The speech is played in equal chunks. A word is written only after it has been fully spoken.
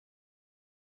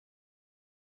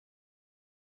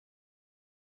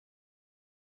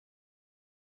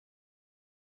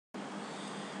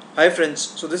Hi friends,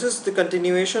 so this is the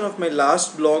continuation of my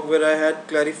last blog where I had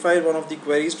clarified one of the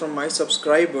queries from my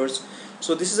subscribers.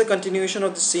 So this is a continuation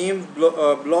of the same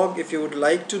blog. If you would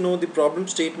like to know the problem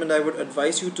statement, I would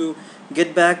advise you to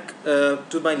get back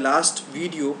to my last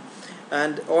video.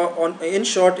 And in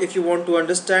short, if you want to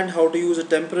understand how to use a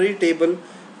temporary table,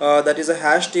 that is a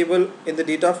hash table in the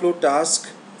data flow task,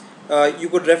 you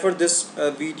could refer this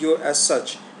video as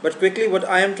such. But quickly, what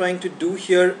I am trying to do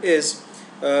here is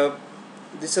uh,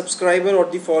 the subscriber or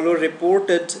the follower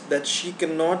reported that she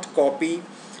cannot copy,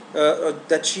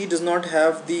 that she does not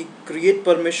have the create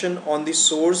permission on the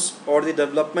source or the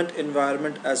development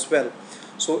environment as well.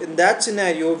 So in that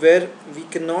scenario where we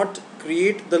cannot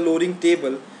create the loading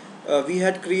table, we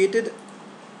had created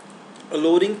a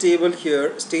loading table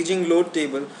here, staging load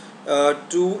table,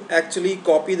 to actually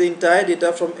copy the entire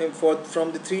data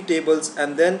from the three tables,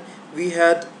 and then we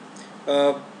had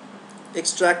uh,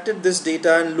 extracted this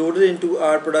data and loaded into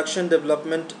our production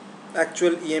development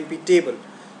actual EMP table.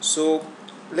 So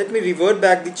let me revert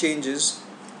back the changes,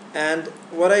 and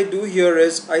what I do here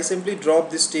is I simply drop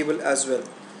this table as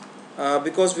well,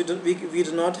 because we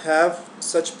do not have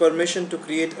such permission to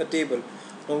create a table.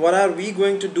 Now what are we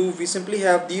going to do? We simply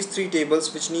have these three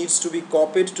tables which needs to be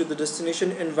copied to the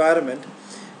destination environment,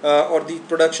 or the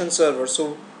production server.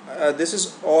 So this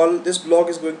blog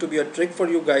is going to be a trick for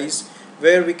you guys,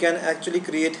 where we can actually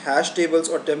create hash tables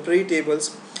or temporary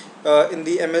tables in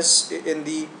the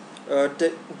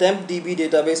temp DB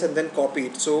database and then copy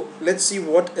it. So let's see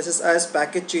what SSIS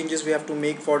package changes we have to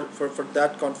make for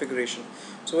that configuration.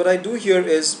 So what I do here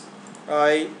is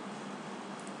I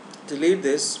delete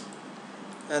this,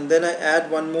 and then I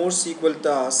add one more SQL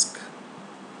task.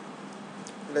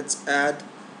 Let's add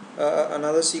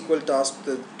another SQL task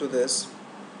to this,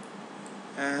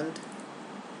 and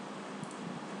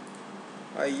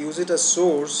I use it as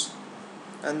source,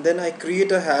 and then I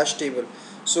create a hash table.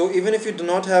 So even if you do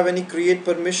not have any create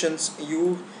permissions,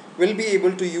 you will be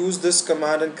able to use this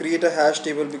command and create a hash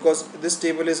table, because this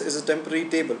table is a temporary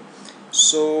table.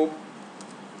 So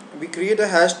we create a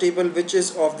hash table which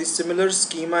is of the similar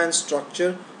schema and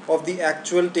structure of the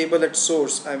actual table at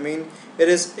source. I mean, it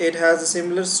has a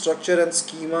similar structure and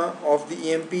schema of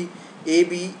the EMP A,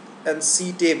 B and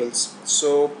C tables.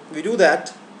 So we do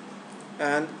that,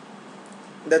 and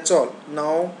that's all.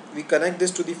 Now we connect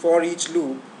this to the for each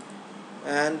loop,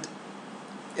 and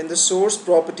in the source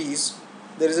properties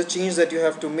there is a change that you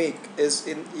have to make. Is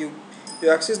in you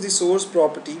access the source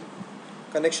property,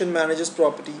 connection managers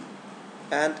property,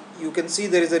 and you can see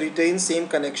there is a retain same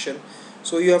connection.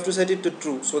 So you have to set it to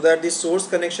true, so that the source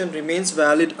connection remains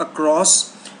valid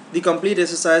across the complete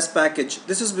SSIS package.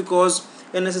 This is because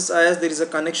in SSIS there is a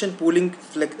connection pooling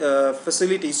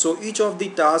facility. So each of the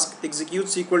tasks execute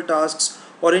SQL tasks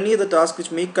or any other task which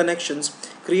make connections,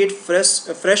 create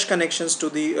fresh connections to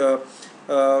the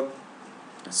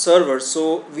server.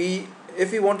 So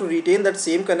if we want to retain that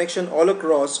same connection all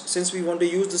across, since we want to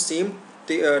use the same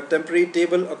temporary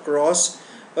table across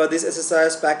this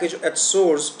SSIS package at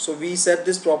source, so we set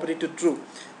this property to true.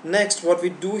 Next, what we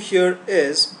do here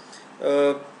is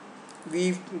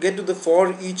we get to the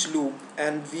for each loop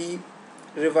and we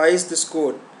revise this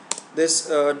code, this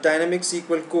dynamic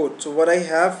SQL code. So what I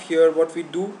have here, what we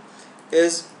do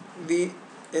is we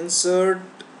insert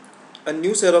a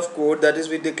new set of code, that is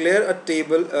we declare a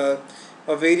table,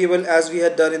 a variable as we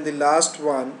had done in the last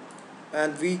one,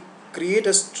 and we create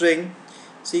a string,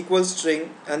 SQL string,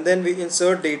 and then we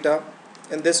insert data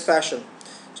in this fashion.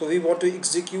 So we want to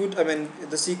execute, I mean,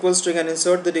 the SQL string and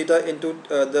insert the data into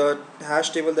the hash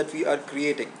table that we are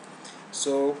creating.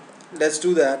 So let's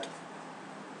do that,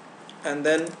 and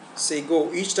then say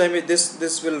go. Each time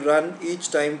this will run each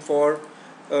time for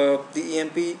the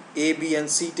EMP A, B and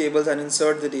C tables and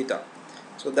insert the data.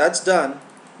 So that's done.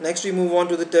 Next we move on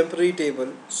to the temporary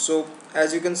table. So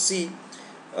as you can see,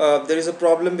 there is a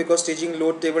problem because staging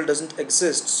load table doesn't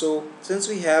exist. So since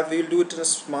we will do it in a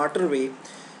smarter way.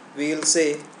 We'll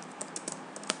say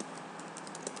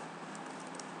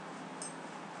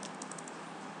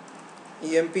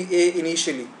EMPA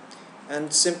initially,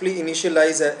 and simply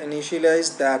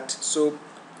initialize that. So,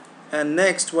 and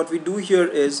next what we do here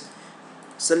is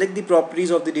select the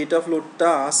properties of the data flow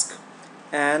task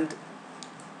and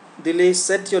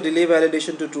set your delay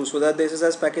validation to true, so that the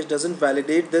SSIS package doesn't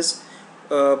validate this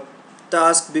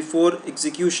task before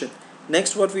execution.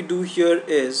 Next, what we do here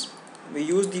is we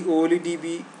use the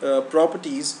OLEDB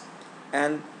properties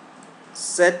and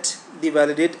set the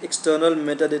validate external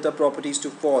metadata properties to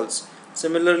false.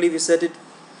 Similarly, we set it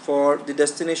for the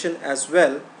destination as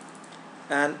well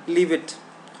and leave it.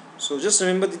 So just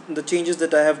remember the changes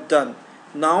that I have done.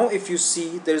 Now if you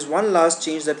see, there is one last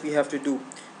change that we have to do.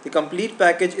 the complete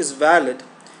package is valid,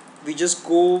 we just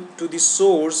go to the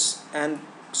source and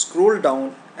scroll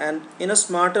down, and in a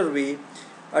smarter way,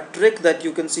 a trick that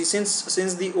you can see,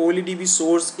 since the OLEDB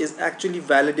source is actually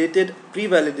validated,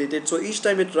 pre-validated, so each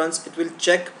time it runs it will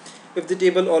check if the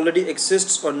table already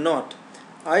exists or not.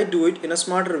 I do it in a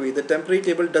smarter way. The temporary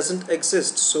table doesn't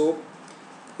exist, so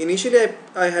initially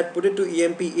I had put it to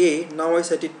EMP-A, now I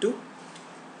set it to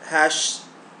hash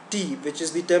T, which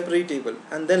is the temporary table,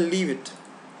 and then leave it.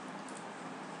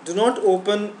 Do not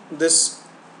open this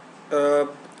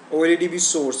OLEDB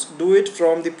source. Do it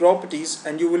from the properties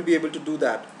and you will be able to do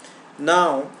that.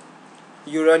 Now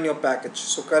you run your package.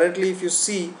 So currently if you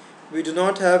see, we do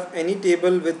not have any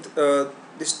table with the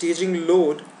staging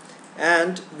load,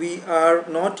 and we are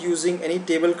not using any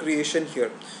table creation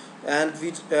here, and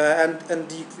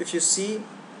if you see,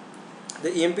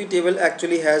 the EMP table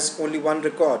actually has only one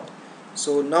record.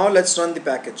 So now let's run the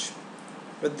package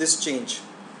with this change.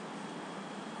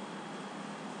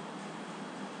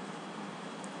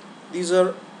 These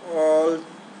are all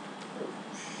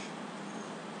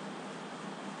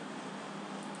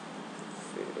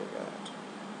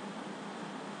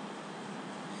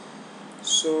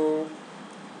so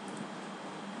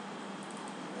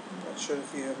I'm not sure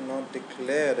if you have not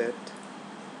declared it.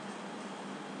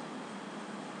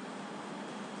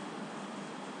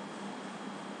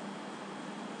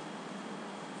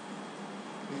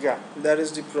 Yeah, that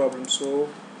is the problem. So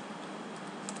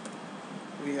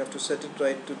we have to set it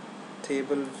right to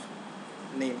table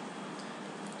name.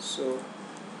 So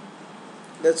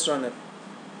let's run it.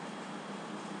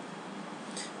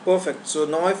 Perfect. So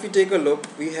now if we take a look,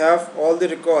 we have all the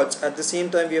records. At the same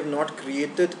time, we have not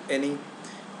created any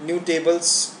new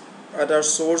tables at our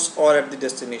source or at the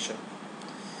destination.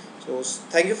 So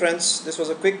thank you friends. This was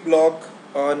a quick blog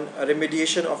on a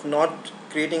remediation of not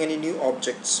creating any new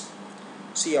objects.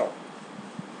 See you all.